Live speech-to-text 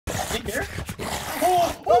here?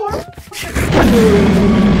 Oh! Oh!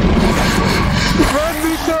 Run,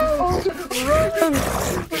 Nico!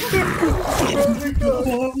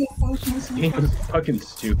 He was fucking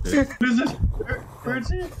stupid. What is this?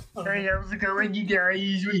 Percy? Hey, how's it going, you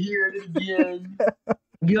guys? We're here again.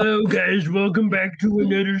 Yo, guys, welcome back to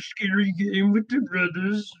another scary game with the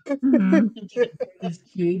brothers. These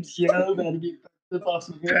kids, yeah, about to get the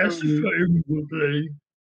Pacifier will play.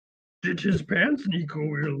 Did his pants, Nico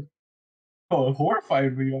will. Oh,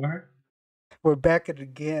 horrified we are. We're back at it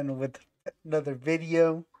again with another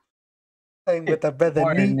video. Playing with our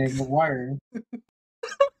brother Neeks. Wired.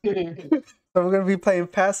 So we're gonna be playing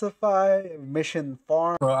Pacify, Mission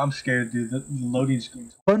Farm. Bro, I'm scared, dude. The loading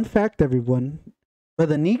screen. Fun fact, everyone.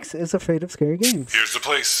 Brother Neeks is afraid of scary games. Here's the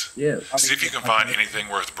place. Yeah. See if you can find anything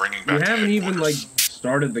worth bringing We back to haven't even, like, headquarters.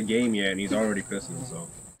 started the game yet, and he's already pissing himself.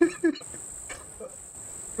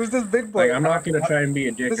 Who's this big boy? Like, I'm not gonna try and be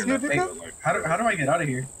a dick This or you, nothing, Nico? but, like... How do I get out of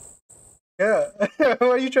here? Yeah. Why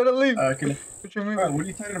are you trying to leave? What you mean? are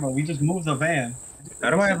you talking about? We just moved the van. How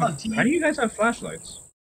do you guys have flashlights?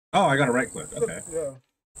 Oh, I got a right click. Okay. Yeah.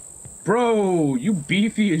 Bro, you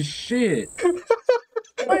beefy as shit.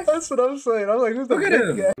 That's what I'm saying. I'm like, who's the Look at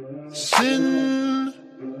big him. guy?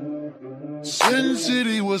 Sin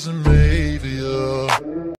City was a maybe.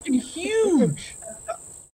 Huge.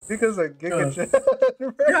 Because of Giga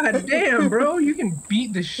God damn, bro. You can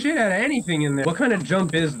beat the shit out of anything in there. What kind of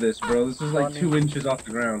jump is this, bro? This is like 2 inches off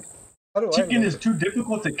the ground. How do I Chicken know? is too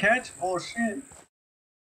difficult to catch? Bullshit.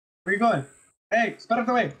 Where you going? Hey, spit up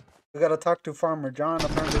the way. We gotta talk to Farmer John.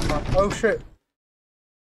 Apparently, oh shit.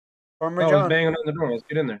 Farmer Oh, he's John. banging on the door. Let's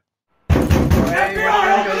get in there. Hey,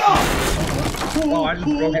 Oh, I just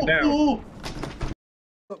broke it down.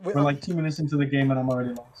 We're like 2 minutes into the game and I'm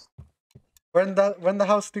already lost. When the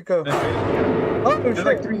house to go? I Oh There's shit.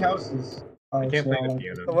 like 3 houses. Oh, can't play the The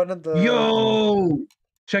piano. one in the Yo!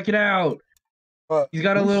 Check it out. What? He's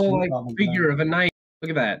got a Who's little, shooting like, on the figure of a knight. Look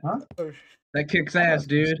at that. Huh? Oh, That kicks ass,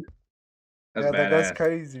 dude. That's yeah, badass. that's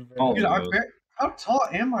crazy, bro. Oh. Dude, how tall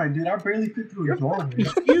am I, dude? I barely fit through a door.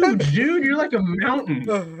 He's huge, dude. You're like a mountain.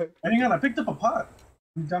 Hang on, I picked up a pot.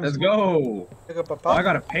 Let's go. Pick up a Oh, pot. I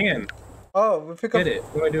got a pan. Oh, we pick up. Get it.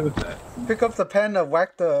 What do I do with that? Pick up the pan to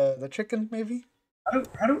whack the chicken, maybe. How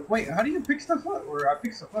do you pick stuff up? Or I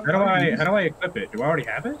pick stuff up? How do I equip it? Do I already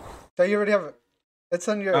have it? So you already have it. It's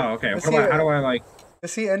on your. Oh, okay. You How do I like? You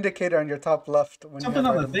see indicator on your top left. When Something you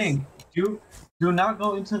have on the items. thing. Do not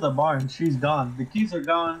go into the barn. She's gone. The keys are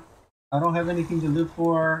gone. I don't have anything to live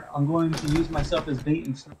for. I'm going to use myself as bait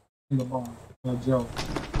and stuff in the barn. No joke.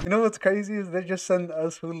 You know what's crazy is they just send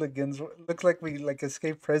us hooligans. Looks like we like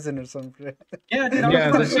escaped prison or something. Yeah, dude. Yeah,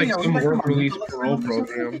 I was that's like gonna say, some I was work like, release let's parole do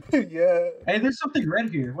something. program. Yeah. Hey, there's something red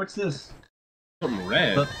here. What's this? Something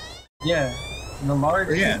red. The- Yeah. The large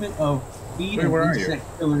Where you at? shipment of weed Wait, and where are you?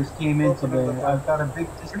 insect killers came in today. I've got a big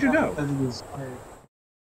discount you go? because it is expired.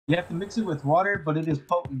 You have to mix it with water, but it is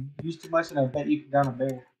potent. Use too much and I bet you can down a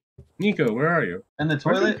bear. Nico, where are you? And the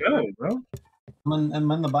Where'd toilet, you go, bro? I'm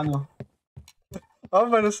in the baño. I'm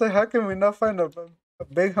about to say, how can we not find a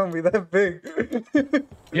big homie that big?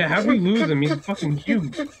 Yeah, how'd we lose him? He's fucking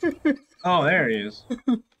huge. Oh, there he is.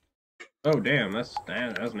 Oh, damn, that's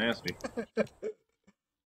nasty.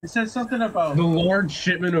 It says something about The large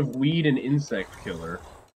shipment of weed and insect killer.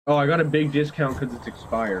 Oh, I got a big discount because it's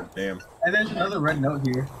expired. Damn. and there's another red note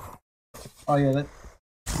here. Oh yeah,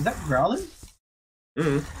 is that growling?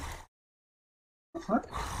 Mm-hmm. What?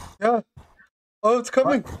 Yeah. Oh, it's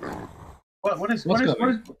coming. What's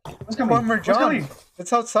coming? coming? Farmer What's John. coming?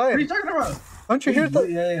 It's What are outside. you talking about? Don't you hear that?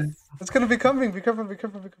 Yeah. It's gonna be coming. Be careful. Be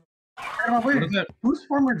careful. Be careful. Wait, What is that? who's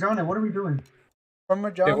Farmer John and what are we doing? Farmer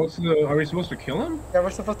Yeah, John. are we supposed to kill him? Yeah, we're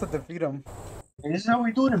supposed to defeat him. Hey, this is how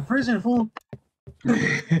we do it in prison, fool. Drop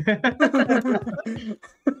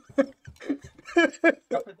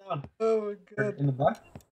it down. Oh my god. In the back?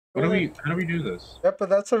 How do we do this? Yeah, but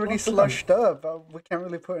that's already What's the slushed up. We can't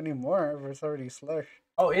really put any more if it's already slushed.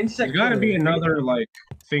 Oh, insect There's gotta killer. be another, like,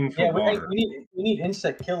 thing for Yeah, water. we need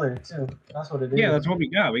insect killer too. That's what it is. Yeah, that's what we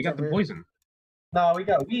got. We got the poison. No, we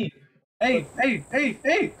got weed. Hey!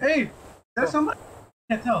 That's somebody.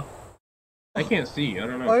 Can't tell. I can't see. I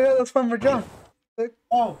don't Oh know. yeah, that's Farmer John.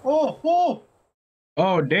 Oh!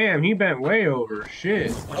 Oh, damn. He bent way over.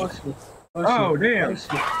 Shit. Oh shit! Oh, damn.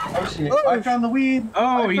 Oh shit! Oh, I found the weed.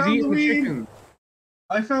 Oh, I he's found eating the the weed. chicken.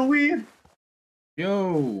 I found weed.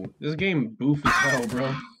 Yo, this game boof as hell,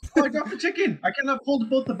 bro. Oh, I got the chicken. I cannot hold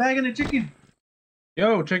both the bag and the chicken.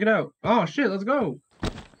 Yo, check it out. Oh, shit. Let's go.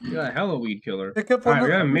 You got a hella weed killer. Pick up Alright, we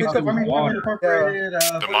gotta one. mix Pick it up with one. water.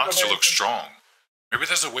 The monster looks strong. Maybe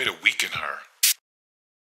there's a way to weaken her.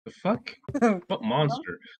 The fuck? What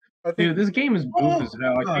monster? Dude, this game is boof as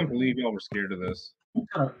hell. I can't believe y'all were scared of this.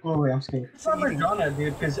 Go away, I'm scared. Where am I drawn at,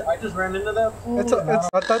 dude? Because I just ran into that pool. I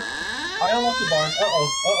thought. I unlocked the barn.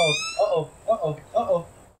 Uh-oh.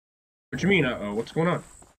 What you mean, uh-oh? What's going on?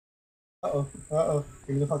 Uh-oh.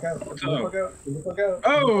 Give me the fuck out. Give me the fuck out.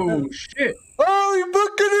 Oh, shit. Oh, you're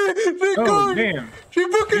booking it! Nico! Oh, damn. She's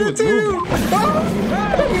booking it too! Fuck.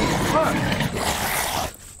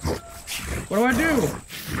 What do I do?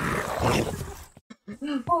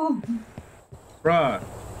 Bruh.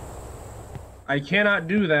 I cannot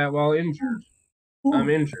do that while injured. I'm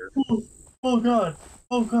injured. Oh god,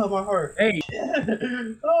 my heart. Hey.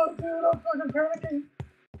 Oh dude, I'm fucking panicking.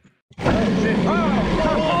 Oh shit. Oh,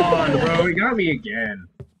 come on, bro. He got me again.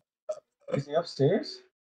 Is he upstairs?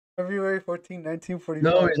 February 14, 1945.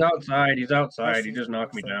 No, he's outside. He's outside. He just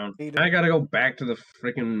knocked me down. I gotta go back to the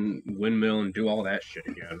freaking windmill and do all that shit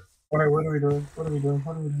again. What are we doing?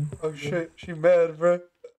 Oh shit, she mad, bro.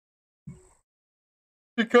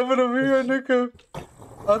 She coming over here, Nico.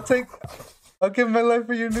 I'll give my life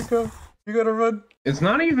for you, Nico. You gotta run. It's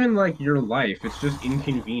not even like your life, it's just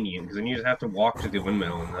inconvenient, because then you just have to walk to the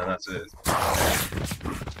windmill, and then that's it.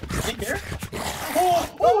 Is he here?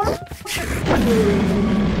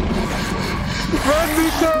 Run,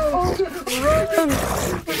 Nico!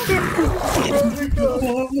 Run, Nico!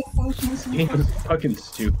 This game is fucking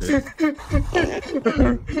stupid.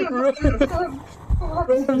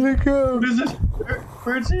 Run, Nico! What is this?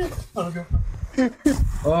 Where is he? Oh, go.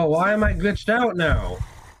 Oh, why am I glitched out now?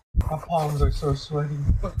 My palms are so sweaty.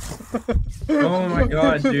 Oh my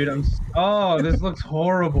god, dude, oh, this looks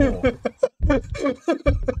horrible.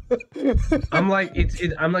 I'm like,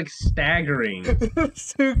 I'm like staggering.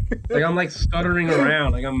 Like, I'm like stuttering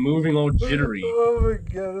around, like I'm moving all jittery. Oh my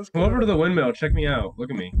god, that's Come over to the windmill, check me out,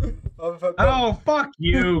 look at me. Oh, fuck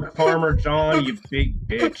you, Farmer John, you big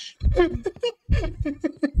bitch.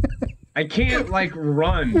 I can't, like,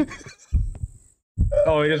 run.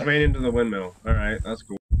 Oh, he just ran into the windmill. Alright, that's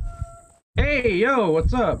cool. Hey, yo,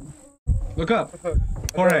 what's up? Look up.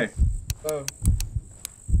 Jorge. Oh.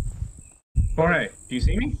 Jorge, do you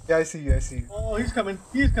see me? Yeah, I see you, Oh, he's coming.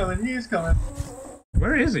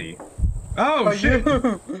 Where is he? Oh, shit!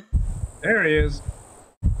 There he is.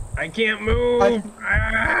 I can't move!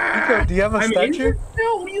 Nico, do you have a statue?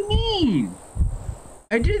 No, what do you mean?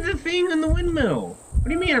 I did the thing in the windmill. What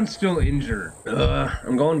do you mean I'm still injured?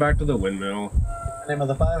 I'm going back to the windmill. En el name of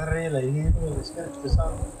the Padre, el Hijo, y el Espíritu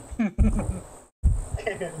Santo.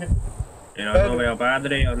 En el nombre del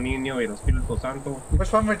Padre, el Niño, y el Espíritu Santo. Where's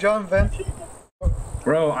Farmer John, Ben?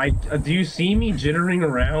 Bro, do you see me jittering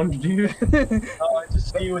around, dude? Oh, I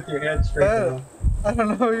just see you with your head straight down. I don't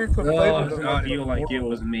know what you're complaining I feel like it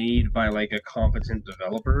was made by like a competent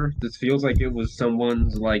developer. This feels like it was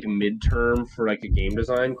someone's like midterm for like a game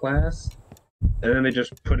design class. And then they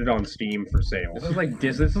just put it on Steam for sale. This is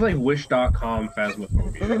like Wish.com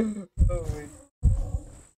Phasmophobia.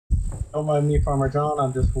 Don't mind me, Farmer John.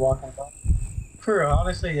 I'm just walking by. True,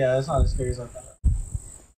 honestly, yeah, it's not as scary as I thought.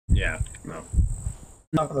 Yeah, no.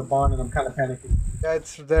 Top of the barn, and I'm kind of panicking. Yeah,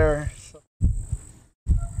 it's there. So.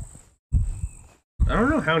 I don't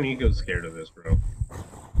know how Nico's scared of this, bro.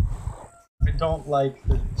 I don't like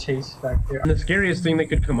the chase back there. And the scariest thing they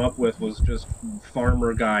could come up with was just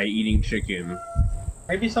farmer guy eating chicken.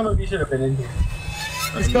 Maybe some of you should have been in here.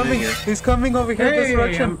 He's coming. He's coming over here this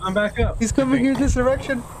direction. I'm back up. He's coming here this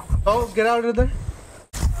direction. Oh, get out of there.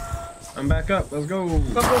 I'm back up. Let's go. Woo!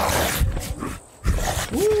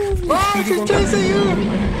 Oh, she's chasing you!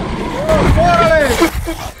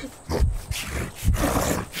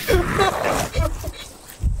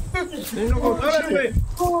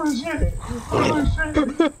 Oh shit!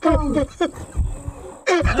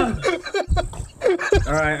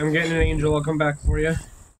 Alright, I'm getting an angel. I'll come back for you.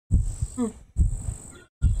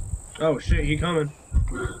 Oh shit, he coming.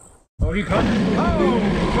 Oh, he coming. Oh,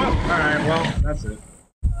 fuck. Alright, well, that's it.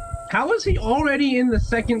 How is he already in the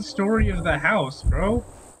second story of the house, bro?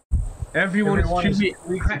 Everyone is choosing.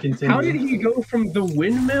 How did he go from the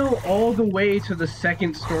windmill all the way to the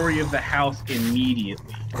second story of the house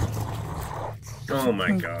immediately? Oh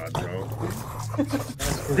my god, bro.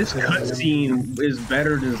 This cutscene is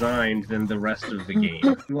better designed than the rest of the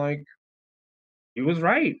game. Like, he was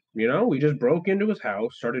right, you know? We just broke into his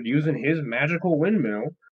house, started using his magical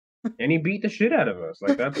windmill, and he beat the shit out of us.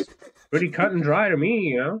 Like, that's pretty cut and dry to me,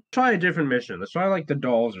 you know? Try a different mission. Let's try, like, the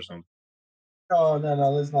dolls or something. Oh, no,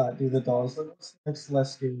 let's not do the dolls. It's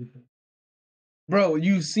less scary. Bro,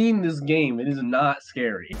 you've seen this game. It is not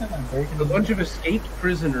scary. A bunch of escaped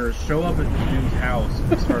prisoners show up at the dude's house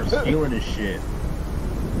and start stealing his shit.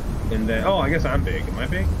 And then, oh, I guess I'm big. Am I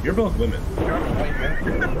big? You're both women.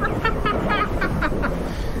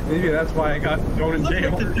 Maybe that's why I got thrown in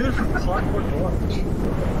jail. Look at the dude from Clockwork Orange.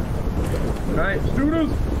 Alright,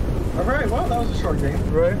 students! Alright, well, that was a short game.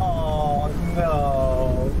 Right? Oh,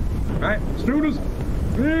 no. Alright, students!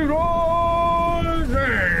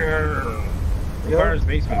 Requires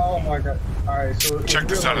basement. Oh my god. Alright, so... Check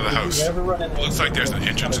this side of the house. Looks like there's an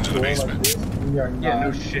entrance into the basement. Yeah,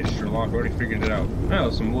 no shit, Sherlock. I already figured it out. Oh,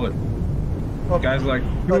 some wood. Guy's like,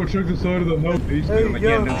 yo, check the side of the house. Hey, I'm like,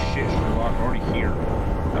 yeah, no shit, Sherlock. Already here.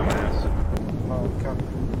 Dumbass. Oh, God.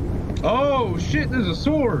 Oh, shit, there's a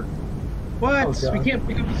sword. What? Oh, God. We can't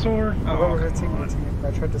pick up the sword? Oh, Oh, her team.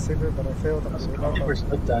 I tried to save her, but I failed. I think we're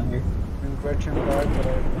stuck down here. And Gretchen died, but I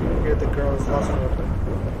hear the girl is lost forever.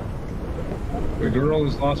 the girl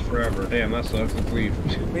is lost forever. Damn, that sucks. Let's leave.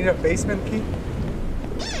 We need a basement key?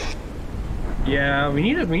 Yeah, we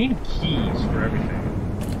need keys for everything.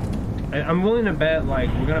 I'm willing to bet, like,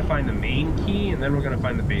 we're gonna find the main key, and then we're gonna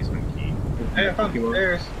find the basement key. Hey, I found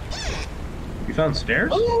stairs. You found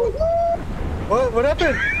stairs? What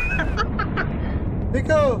happened?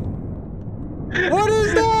 Nico! What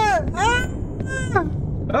is that? Ah!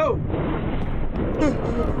 Oh!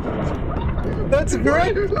 That's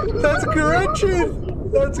Gretchen!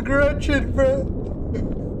 That's Gretchen, bro!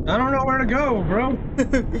 I don't know where to go, bro.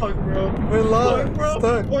 Fuck, bro. We're lost. Bro.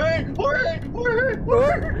 Stuck. Wait.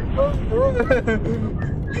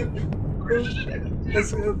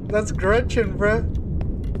 That's Gretchen, bro.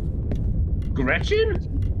 Gretchen?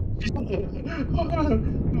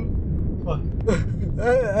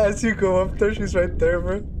 As you go up there, she's right there,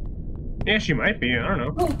 bro. Yeah, she might be. I don't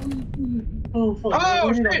know. Oh, fuck.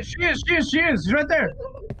 Oh, shit! She is! She's right there!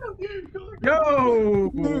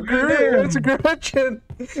 Yo! It's Gretchen!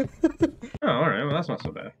 Oh, alright. Well, that's not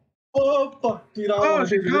so bad. Oh, fuck, dude. Oh,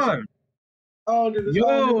 she's gone! Oh, dude, this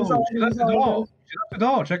Yo! She left the doll! She left the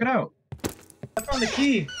doll. Check it out. I found the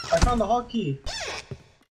key. I found the hall key.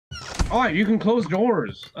 Oh, you can close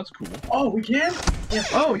doors. That's cool. Oh, we can? Yeah.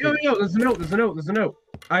 Oh, yo! There's a note.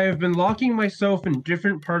 I have been locking myself in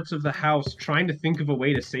different parts of the house trying to think of a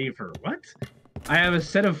way to save her. What? I have a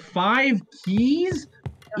set of 5 keys?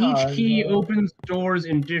 Each key opens doors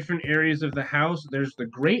in different areas of the house. There's the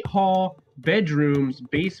Great Hall, bedrooms,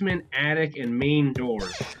 basement, attic, and main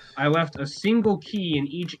doors. I left a single key in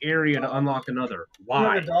each area to unlock another. Why? You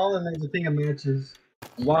have a doll and there's a thing of matches.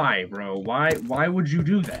 Why, bro? Why would you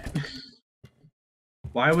do that?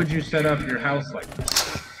 Why would you set up your house like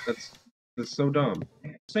that? That's so dumb.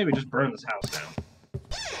 Say we just burn this house down.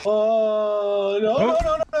 Oh, no.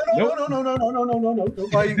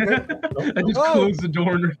 Why you go? I just closed the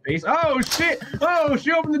door in her face. Oh, shit! Oh,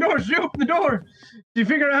 she opened the door! She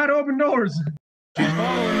figured out how to open doors! She's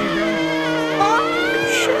following me,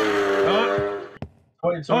 bro.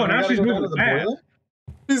 Wait, so Oh, now she's moving fast.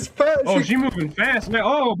 She's fast. Oh, she moving fast now.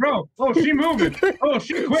 Oh, bro. Oh, she moving. Oh,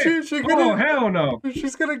 she quick. Oh, hell no.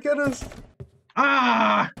 She's gonna get us.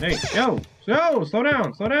 Ah! Hey, yo, slow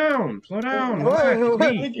down. Relax.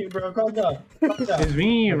 Thank you, bro. Calm down. It's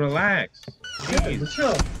me. Relax. Yeah, we're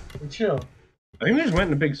chill. I think we just went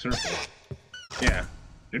in a big circle. Yeah.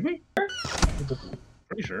 Did we?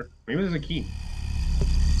 Pretty sure. Maybe there's a key.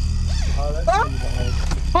 Oh, that's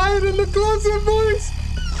Hide in the closet, boys!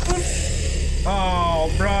 Oh,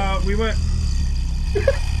 bro, we went.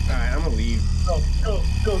 Alright, I'm gonna leave. Go.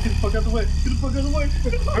 Get the fuck out the way.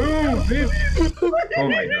 Oh, bitch. Oh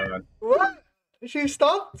my god. What? She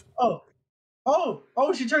stopped? Oh,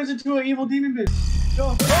 she turns into an evil demon bitch.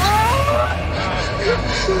 Go.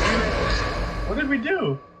 What did we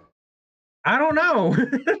do? I don't know.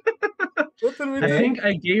 What did we I do? think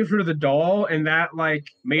I gave her the doll, and that like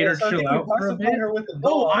made her chill out for a bit. Her with the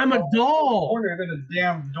doll. Oh, I'm a doll. Corner in a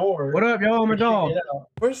damn door. What up, yo? I'm a doll.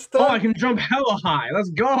 We're stuck. Oh, I can jump hella high. Let's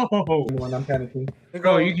go. When I'm panicking.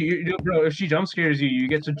 Bro, bro, if she jump scares you, you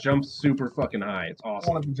get to jump super fucking high. It's I don't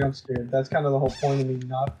awesome. want to be jump scared. That's kind of the whole point of me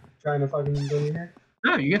not trying to fucking go in here.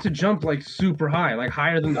 No, you get to jump like super high, like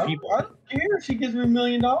higher than the people. I don't care. She gives me $1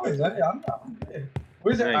 million. I'm good.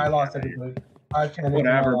 Where's it? I lost everything. I can't.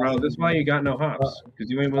 Whatever, bro. That's why you got no hops. Because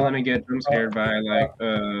you ain't willing to get jump scared by like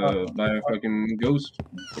by a fucking ghost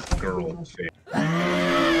girl.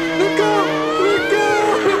 Let go!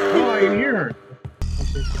 Oh, I can hear her.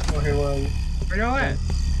 Okay, well, Where y'all at?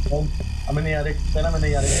 I'm in the attic. Then I'm in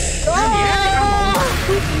the attic.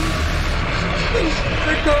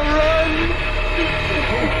 Nico, run!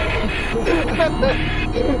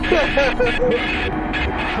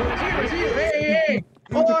 Hey!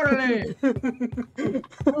 Orderly!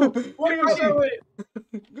 What are you doing?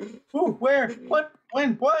 Who? Where? What?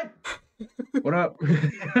 When? What? What up?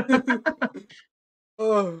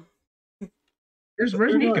 Oh. Where's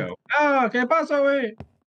Nico? Oh, que pasa, wey?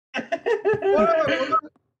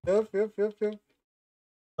 Yep.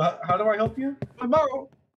 How do I help you? Abajo.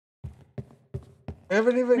 I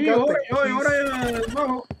haven't even Sí, got oye, the oye, keys.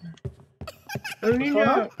 abajo. El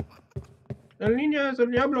niño es el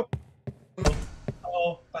diablo.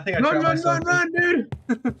 Oh, I think I Run, trapped run, myself. run, dude.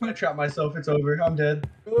 I trapped myself. It's over. I'm dead.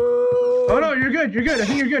 Oh no, you're good. You're good. I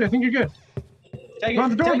think you're good. I think you're good. Take Close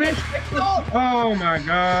the door, take bitch. Oh my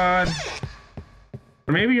god.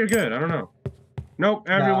 Or maybe you're good. I don't know. Nope.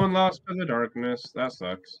 Everyone lost to the darkness. That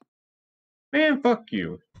sucks. Man, fuck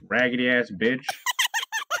you, raggedy ass bitch.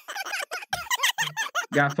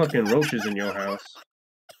 Got fucking roaches in your house.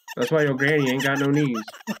 That's why your granny ain't got no knees.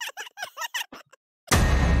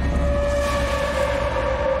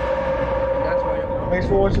 Thanks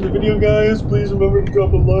for watching the video, guys. Please remember to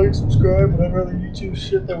drop a like, subscribe, whatever other YouTube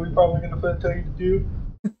shit that we're probably gonna tell you to do.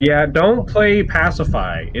 Yeah, don't play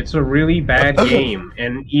Pacify. It's a really bad game,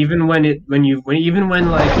 and even when like you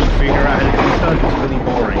figure out how to do stuff, it's really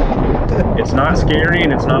boring. It's not scary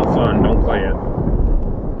and it's not fun. Don't play it.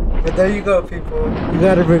 But there you go, people. You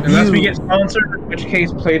gotta review. Unless we get sponsored, in which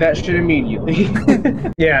case, play that shit immediately.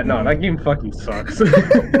 Yeah, no, that game fucking sucks.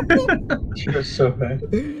 It's so bad.